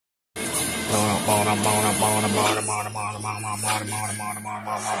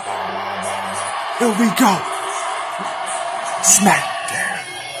Here we go. Smackdown.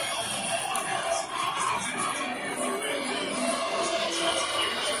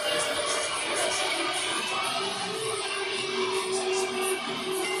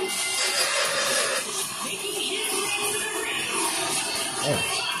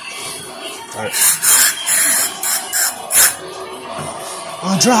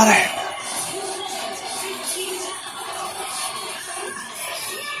 Andrade.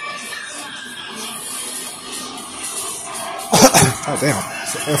 Oh damn!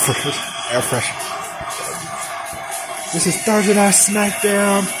 Air fresh. This is Thursday Night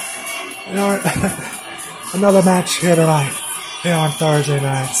Smackdown. You know, another match here tonight. Here on Thursday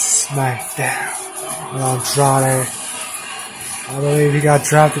Night Smackdown. Andrade. I believe he got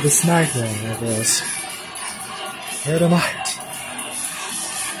drafted to Smackdown. It was here tonight.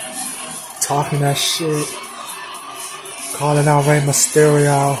 Talking that shit. Calling out Rey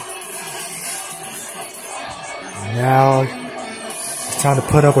Mysterio. And now it's time to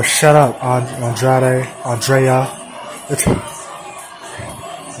put up or shut up on Andrea. It's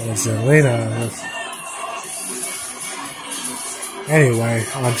Zelina. Anyway,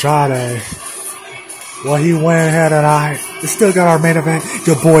 Andrade. Well, he went ahead tonight. We still got our main event.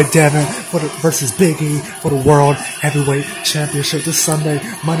 Your boy Devin versus Big E for the World Heavyweight Championship this Sunday.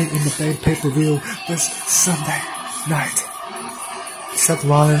 Money in the Bank pay-per-view this Sunday night. Seth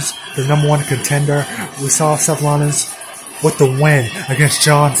Rollins, the number one contender. We saw Seth Rollins with the win against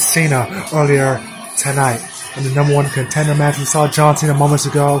John Cena earlier tonight. In the number one contender match, we saw John Cena moments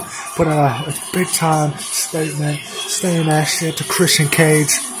ago put out a big-time statement saying that shit to Christian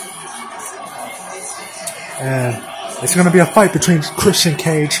Cage. And it's going to be a fight between Christian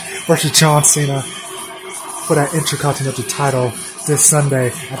Cage versus John Cena for that Intercontinental title this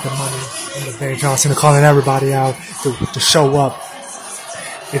Sunday at the Money in the Bank. John Cena calling everybody out to show up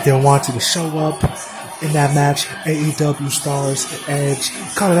if they want to show up in that match. AEW stars, Edge,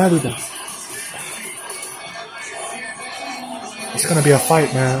 calling everybody. It's going to be a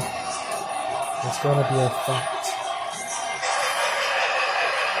fight, man. It's going to be a fight.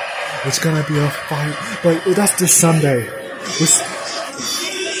 It's gonna be a fight, but that's this Sunday.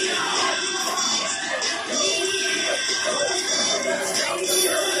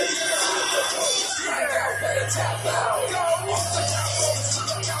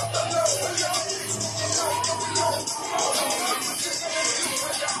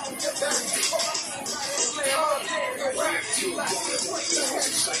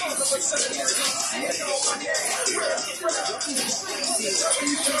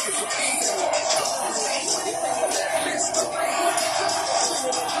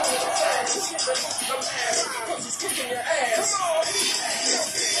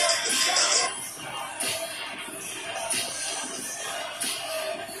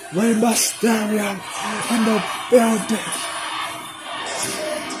 Rey Mysterio in the building.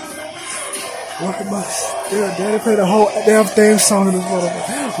 Rey Mysterio, Daddy played the whole damn theme song in this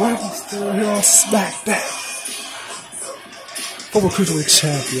motherfucker. Rey Mysterio here on Smackdown. Former Cruiserweight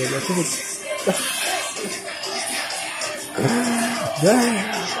Champion.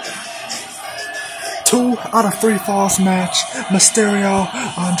 Damn. 2 out of 3 falls match. Mysterio,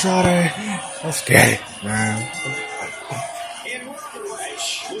 Andrade. Let's get it, man.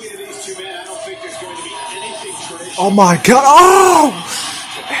 Oh my god! Oh!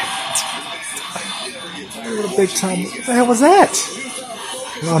 What a big time. What the hell was that?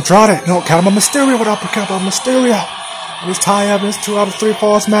 Andrade. No, count him on Mysterio without uppercut on Mysterio. This tie-up, this 2 out of 3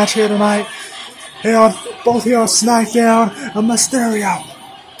 falls match here tonight. Both here on Smackdown and Mysterio.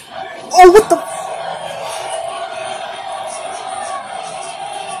 Oh, what the?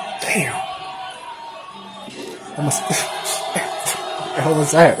 Damn. What the hell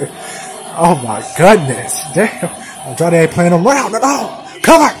was that? Oh my goodness. Damn. Andrade ain't playing around at all.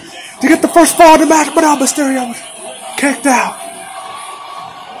 Cover to get the first fall in the match, but now Mysterio was kicked out.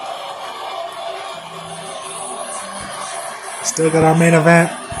 Still got our main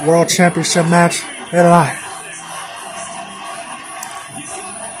event, World Championship match here tonight.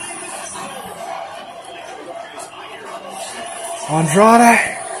 Andrade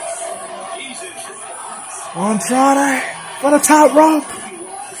for the top rope.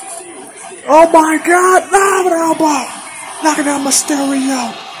 Oh my god, no, with an elbow. Knocking down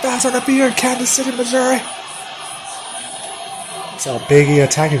Mysterio. That's on the beer in Kansas City, Missouri. Saw Big E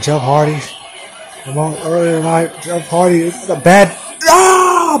attacking Jeff Hardy. Earlier tonight, Jeff Hardy, a bad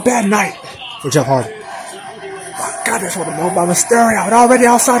night for Jeff Hardy. My god, that's what I'm moved by Mysterio. And already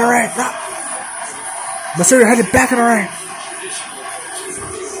outside the ring. No. Mysterio headed back in the ring.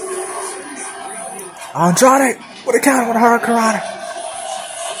 Andrade with a counter with a hurricane.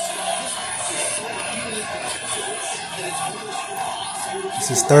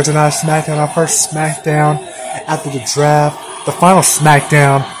 This is Thursday Night Smackdown, our first Smackdown after the draft. The final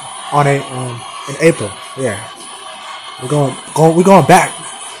Smackdown on in April. Yeah, we're going back.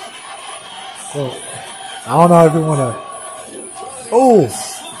 Well, I don't know if we want to. Oh,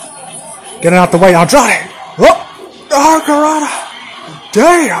 get it out the way, Andrade. Oh, the hurricane.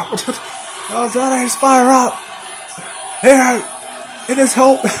 Damn, Andrade's fire up. Here, it is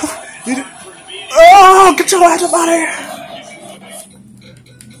hope. Oh, get your ass up out of here.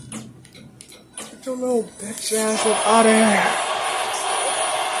 Get your little bitch ass up out of here.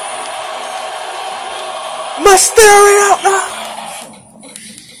 Mysterio! No!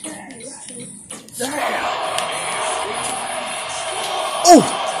 Damn. Oh!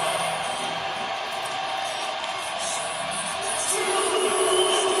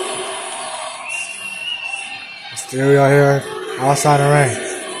 Mysterio here, outside the ring.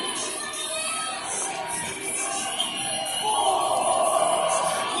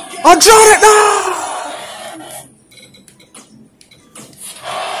 Andrade, no!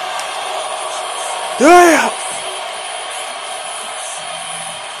 Damn!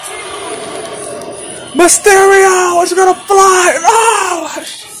 Mysterio is gonna fly! Oh!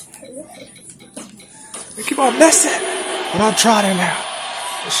 They keep on messing. But Andrade now.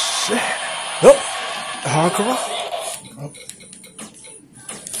 Shit. Oh! Hardcore. Oh.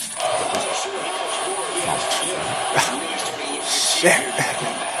 Shit.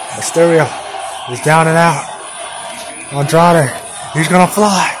 Mysterio is down and out. Andrade, he's gonna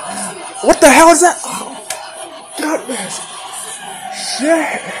fly. What the hell is that? Oh, goodness.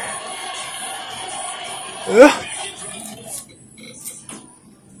 Shit.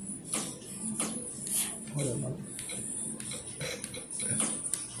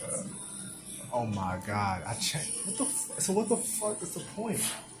 Oh my god, I checked. So what the fuck is the point?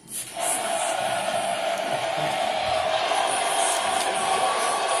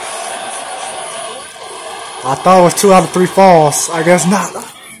 I thought it was 2 out of 3 falls. I guess not.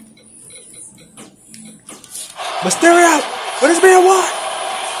 Mysterio! What is being what?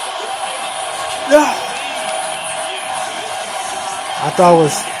 No. I thought it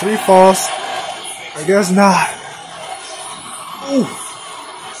was 3 falls. I guess not. Ooh.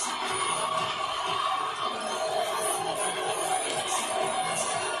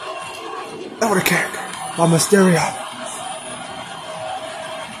 That would have kicked by Mysterio.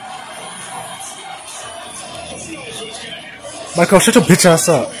 Michael, shut your bitch ass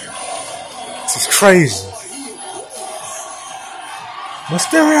up. This is crazy.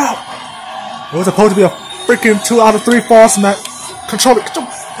 Mysterio! It was supposed to be a freaking 2 out of 3 false match. Control it.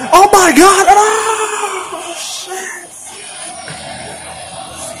 Oh my god! Oh, shit!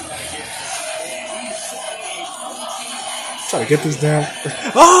 Try to get this down.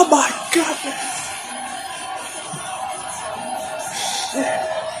 Oh my goodness! Shit.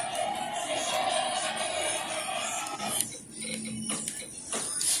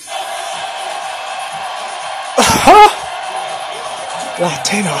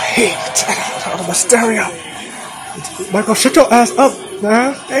 Latino heat out of Mysterio. Michael, shut your ass up,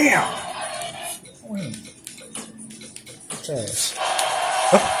 man. Damn. Trash.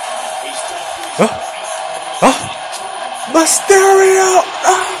 Mysterio.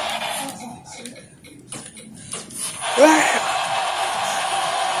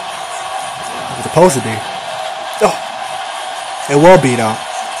 It's supposed to be. Oh, it will be though.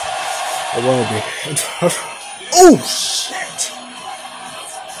 It will be. Oh shit.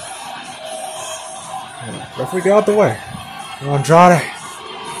 Referee, get out the way. Andrade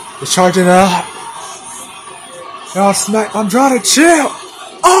is charging it up. Y'all smack. Andrade, chill.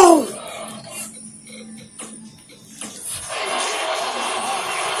 Oh!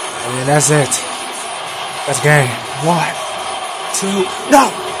 And that's it. That's game. 1, 2,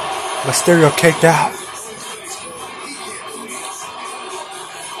 no! Mysterio kicked out.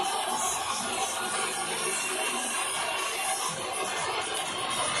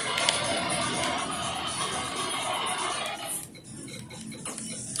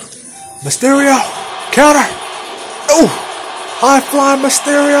 Mysterio, counter. Oh, high flying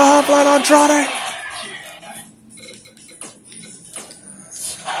Mysterio, high flying Andrade.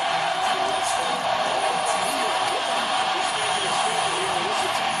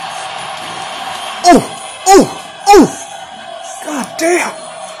 Oh, god damn,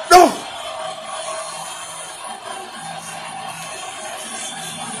 no.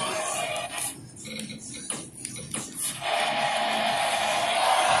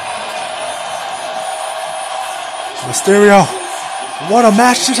 Mysterio, What a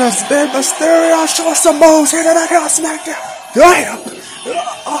match this has been. Mysterio showing some moves here tonight on Smackdown. Damn.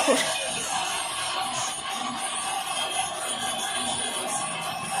 Oh.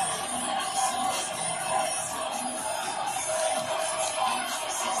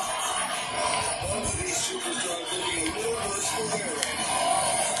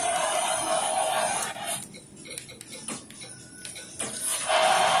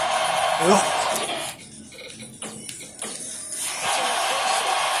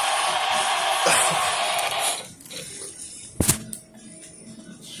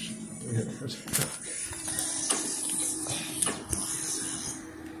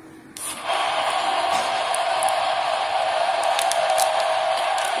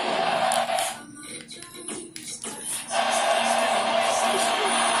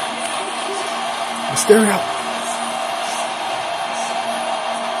 Mysterio.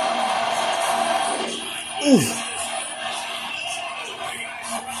 Ooh.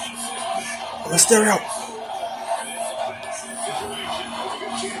 Mysterio.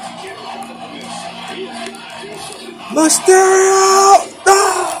 Mysterio.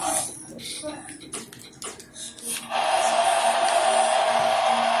 Ah!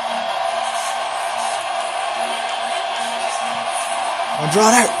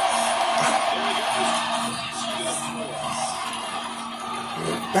 Andrade.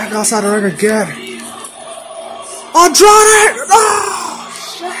 Back outside the ring again. Andrade! Oh,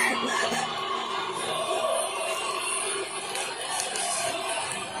 shit.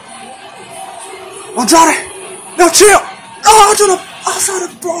 Andrade! No, chill! Oh, to the outside the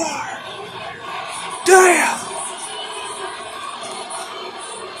bar! Damn!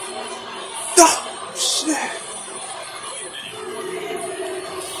 Oh, shit.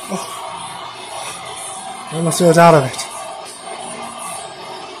 Oh. Mysterio's out of it.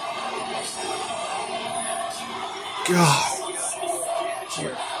 God.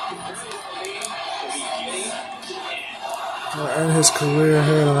 Gonna end his career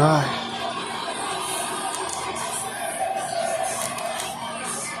here tonight.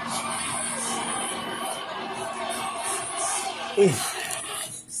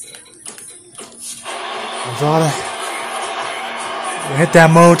 Andrade. Hit that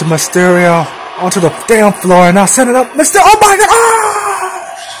mode to Mysterio onto the damn floor and now send it up. Mysterio. Oh my God!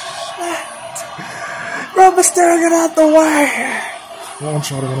 Oh, Mysterio, get out the way! Well, I'm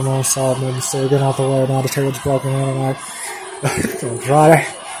trying to get him on solid, man. Mysterio, get out the way. Now the table's broken in tonight. Andrade,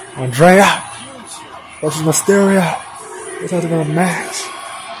 Andrea versus Mysterio. This has to be a match.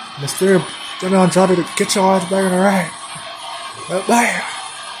 Mysterio, get Andrade to get your ass back in the ring. Bam!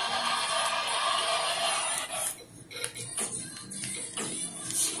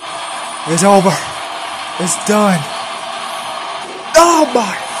 It's over. It's done. Oh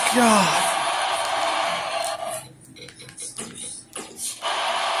my God!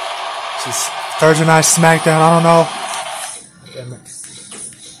 Thursday night Smackdown, I don't know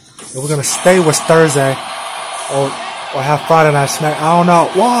if we're gonna stay with Thursday or have Friday night Smack. I don't know.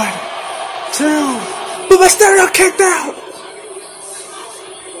 1, 2, but Mysterio kicked out.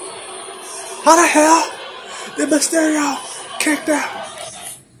 How the hell did Mysterio kicked out?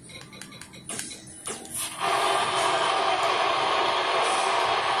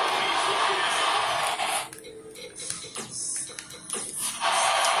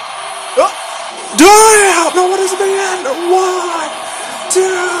 Damn! No, what is it again? 1, 2,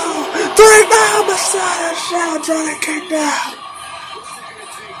 3, now Mysterio shot, Andrade kicked out.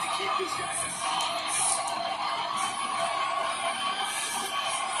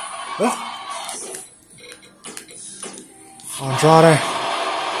 Oh. Andrade,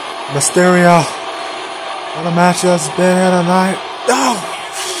 Mysterio, what a match has been here tonight. Oh,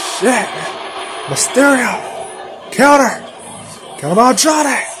 shit. Mysterio, counter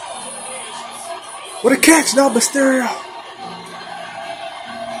Andrade. What a catch, now Mysterio.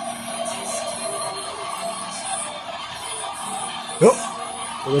 Oh,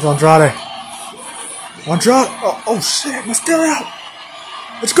 there's Andrade. Oh shit, Mysterio.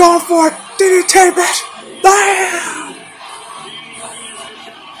 It's going for it. DDT, bitch. Bam!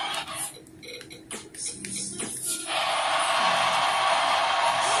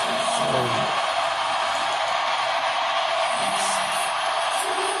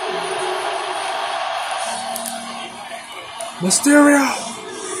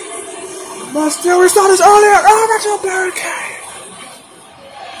 Mysterio saw this earlier. Oh, that's a barricade.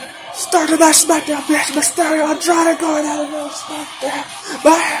 Start the match, Smackdown, bitch. Mysterio, Andrade going out of the Smackdown.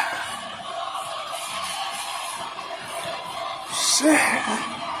 Bam. Shit.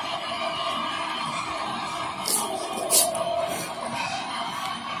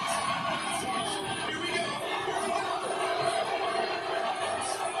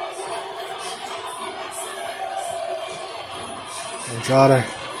 Andrade,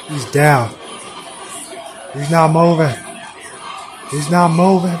 he's down. He's not moving. He's not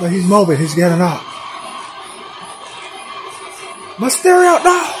moving, but he's moving. He's getting up. Mysterio,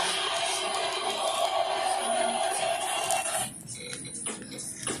 no!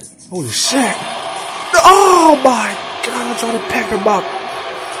 Holy shit. Oh my God, I'm trying to pick him up.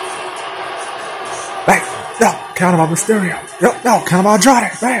 Bam. No, count him out Mysterio. No, count him out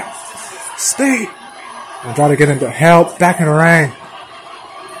Andrade. Bam. Speed. Andrade getting the help back in the ring.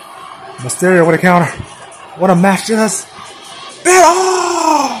 Mysterio with a counter. What a match this. Bam.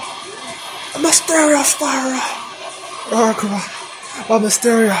 Oh! Mysterio fire up. Oh, come on. Oh,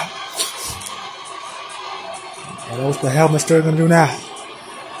 Mysterio. And what the hell Mysterio gonna do now?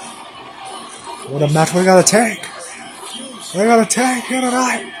 What a match we gotta take. We gotta take here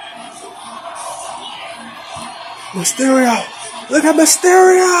tonight. Mysterio. Look at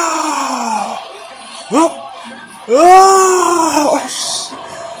Mysterio. Oh. Oh.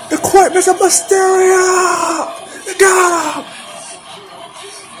 The quickness of Mysterio. They got him.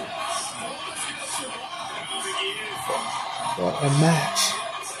 What a match.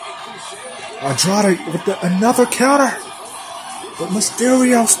 Andrade with another counter. But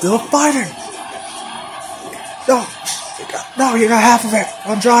Mysterio still fighting. No, you got half of it.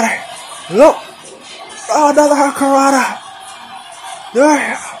 Andrade. Look. Oh, another Hurricanrana.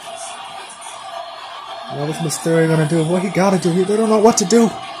 There. What is Mysterio gonna do? What he gotta do? They don't know what to do.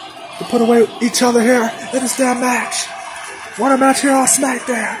 To put away each other here in this damn match. What a match here on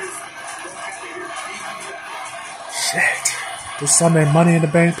Smackdown. Shit. This Sunday Money in the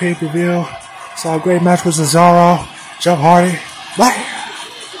Bank pay-per-view. Saw a great match with Cesaro, Jeff Hardy.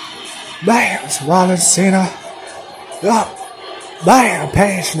 Bam! It's Rollins, Cena. Up. Bam!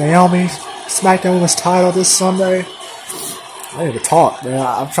 Paige, Naomi. Smackdown Women's title this Sunday. I need to talk, man.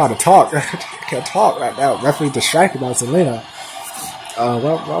 I'm trying to talk. I can't talk right now. Referee distracted by Selena.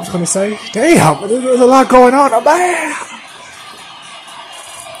 What I was going to say? Damn! There's a lot going on. Bam!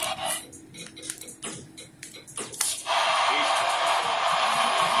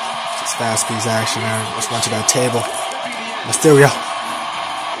 Fast piece action there. Let's run to that table. Mysterio.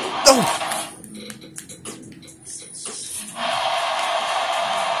 Oh!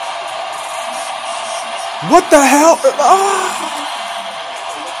 What the hell? Oh!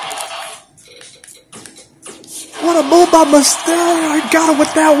 What a move by Mysterio. He got him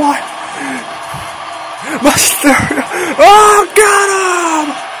with that one. Mysterio. Oh, got him!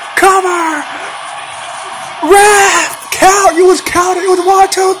 Cover! Ref! Count! You was counting. It was 1,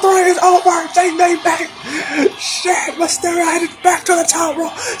 2, 3. It's over. Bang. Shit. Mysterio headed back to the top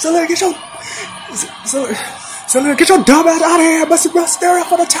rope. So get your dumb ass out of here. Mysterio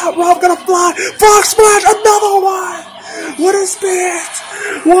for the top rope. Gonna fly. Frog splash. Another one. What is this?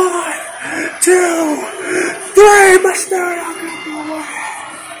 1, 2, 3. Mysterio gonna go away.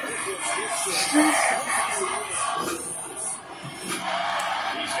 Shit.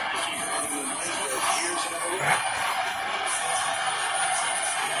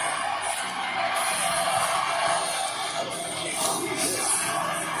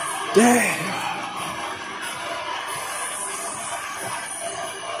 Damn.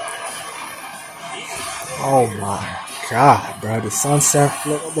 Oh my God, bro. The sunset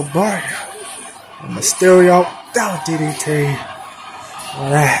flip of the burger. And Mysterio down DDT.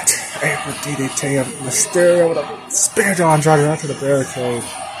 That April DDT of Mysterio with a spear to Andrade right to the barricade.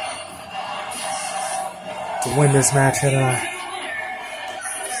 To win this match here tonight.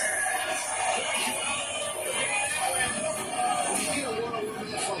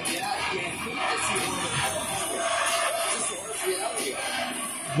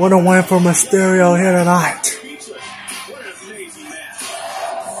 What a win for Mysterio here tonight.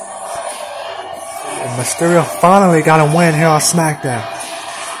 And Mysterio finally got a win here on SmackDown.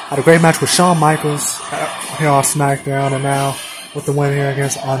 Had a great match with Shawn Michaels here on SmackDown, and now with the win here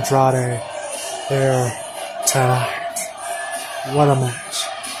against Andrade here tonight. What a match.